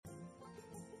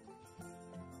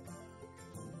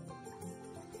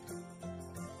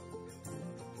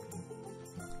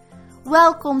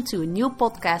Welcome to a new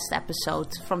podcast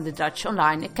episode from the Dutch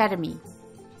Online Academy.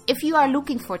 If you are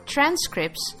looking for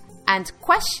transcripts and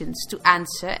questions to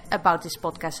answer about this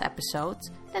podcast episode,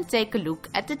 then take a look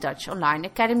at the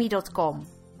DutchOnlineAcademy.com.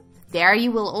 There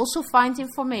you will also find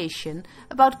information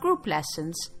about group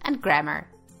lessons and grammar.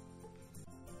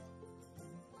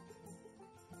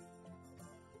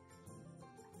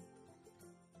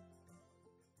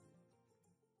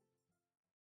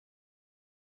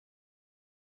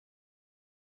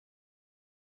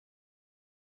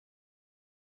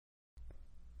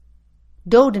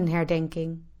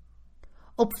 Dodenherdenking.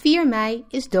 Op 4 mei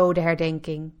is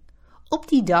Dodenherdenking. Op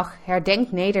die dag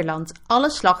herdenkt Nederland alle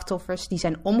slachtoffers die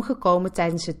zijn omgekomen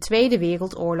tijdens de Tweede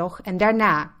Wereldoorlog en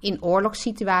daarna in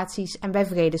oorlogssituaties en bij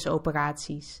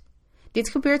vredesoperaties. Dit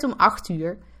gebeurt om 8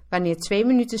 uur, wanneer 2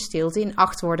 minuten stilte in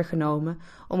acht worden genomen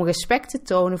om respect te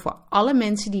tonen voor alle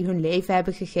mensen die hun leven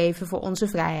hebben gegeven voor onze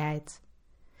vrijheid.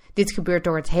 Dit gebeurt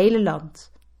door het hele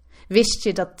land. Wist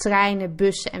je dat treinen,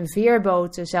 bussen en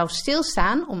veerboten zelfs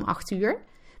stilstaan om 8 uur,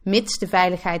 mits de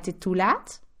veiligheid dit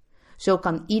toelaat? Zo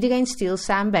kan iedereen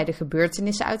stilstaan bij de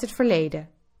gebeurtenissen uit het verleden.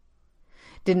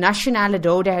 De nationale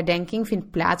dodenherdenking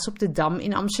vindt plaats op de Dam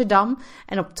in Amsterdam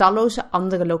en op talloze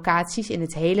andere locaties in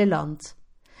het hele land.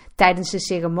 Tijdens de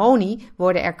ceremonie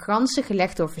worden er kransen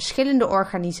gelegd door verschillende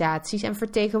organisaties en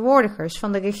vertegenwoordigers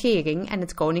van de regering en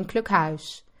het Koninklijk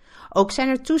Huis. Ook zijn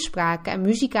er toespraken en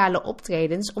muzikale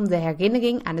optredens om de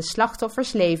herinnering aan de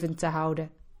slachtoffers levend te houden.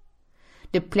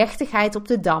 De plechtigheid op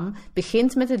de Dam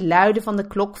begint met het luiden van de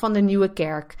klok van de Nieuwe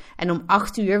Kerk en om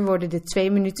 8 uur worden de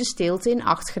 2 minuten stilte in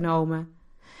acht genomen.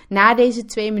 Na deze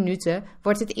 2 minuten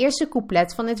wordt het eerste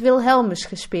couplet van het Wilhelmus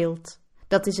gespeeld.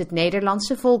 Dat is het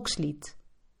Nederlandse volkslied.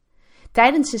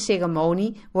 Tijdens de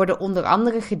ceremonie worden onder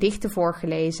andere gedichten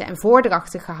voorgelezen en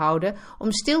voordrachten gehouden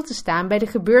om stil te staan bij de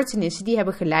gebeurtenissen die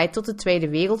hebben geleid tot de Tweede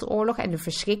Wereldoorlog en de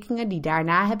verschrikkingen die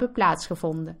daarna hebben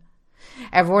plaatsgevonden.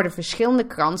 Er worden verschillende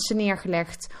kransen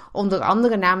neergelegd, onder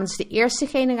andere namens de eerste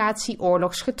generatie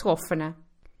oorlogsgetroffenen.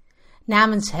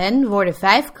 Namens hen worden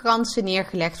 5 kransen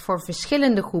neergelegd voor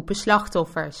verschillende groepen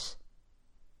slachtoffers.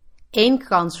 1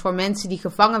 krans voor mensen die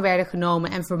gevangen werden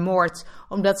genomen en vermoord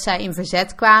omdat zij in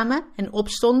verzet kwamen en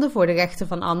opstonden voor de rechten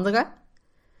van anderen.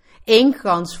 1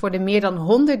 krans voor de meer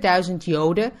dan 100.000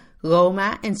 Joden,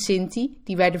 Roma en Sinti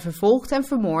die werden vervolgd en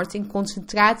vermoord in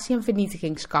concentratie- en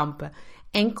vernietigingskampen,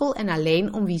 enkel en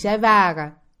alleen om wie zij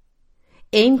waren.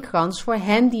 1 krans voor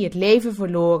hen die het leven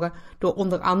verloren door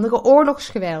onder andere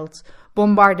oorlogsgeweld,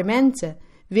 bombardementen,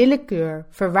 willekeur,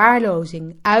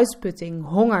 verwaarlozing, uitputting,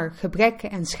 honger, gebrek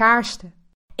en schaarste.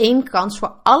 1 krans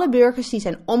voor alle burgers die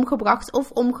zijn omgebracht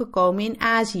of omgekomen in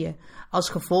Azië, als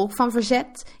gevolg van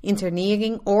verzet,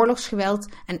 internering, oorlogsgeweld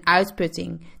en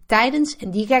uitputting, tijdens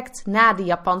en direct na de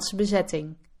Japanse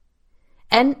bezetting.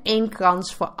 En 1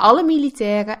 krans voor alle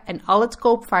militairen en al het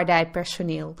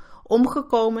koopvaardijpersoneel,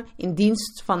 omgekomen in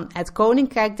dienst van het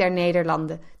Koninkrijk der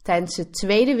Nederlanden tijdens de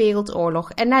Tweede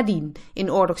Wereldoorlog en nadien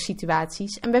in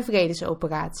oorlogssituaties en bij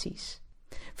vredesoperaties.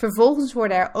 Vervolgens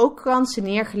worden er ook kransen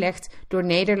neergelegd door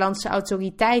Nederlandse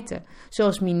autoriteiten,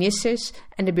 zoals ministers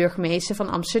en de burgemeester van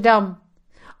Amsterdam.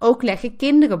 Ook leggen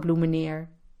kinderen bloemen neer.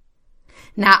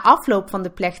 Na afloop van de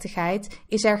plechtigheid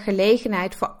is er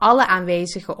gelegenheid voor alle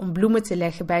aanwezigen om bloemen te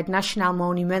leggen bij het Nationaal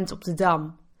Monument op de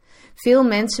Dam. Veel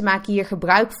mensen maken hier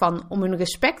gebruik van om hun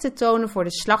respect te tonen voor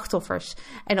de slachtoffers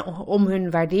en om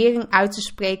hun waardering uit te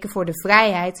spreken voor de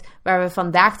vrijheid waar we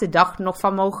vandaag de dag nog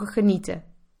van mogen genieten.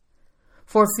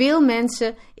 Voor veel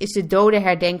mensen is de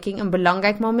dodenherdenking een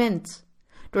belangrijk moment.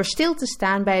 Door stil te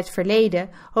staan bij het verleden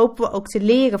hopen we ook te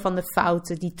leren van de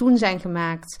fouten die toen zijn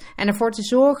gemaakt en ervoor te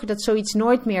zorgen dat zoiets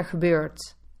nooit meer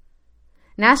gebeurt.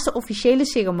 Naast de officiële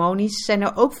ceremonies zijn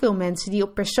er ook veel mensen die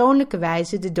op persoonlijke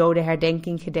wijze de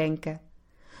dodenherdenking gedenken.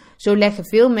 Zo leggen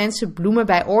veel mensen bloemen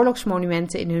bij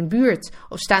oorlogsmonumenten in hun buurt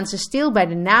of staan ze stil bij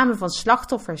de namen van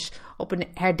slachtoffers op een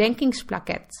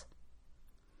herdenkingsplaket.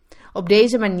 Op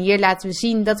deze manier laten we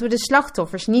zien dat we de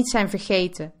slachtoffers niet zijn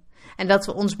vergeten en dat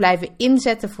we ons blijven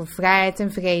inzetten voor vrijheid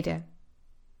en vrede.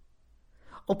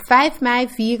 Op 5 mei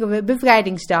vieren we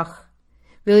Bevrijdingsdag.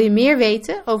 Wil je meer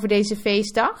weten over deze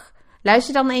feestdag?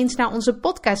 Luister dan eens naar onze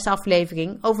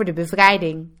podcastaflevering over de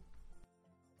bevrijding.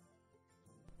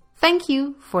 Thank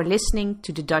you for listening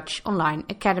to the Dutch Online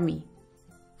Academy.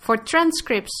 For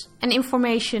transcripts and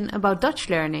information about Dutch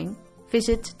learning,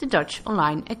 visit the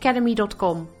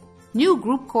DutchOnlineAcademy.com. New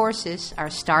group courses are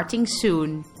starting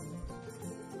soon.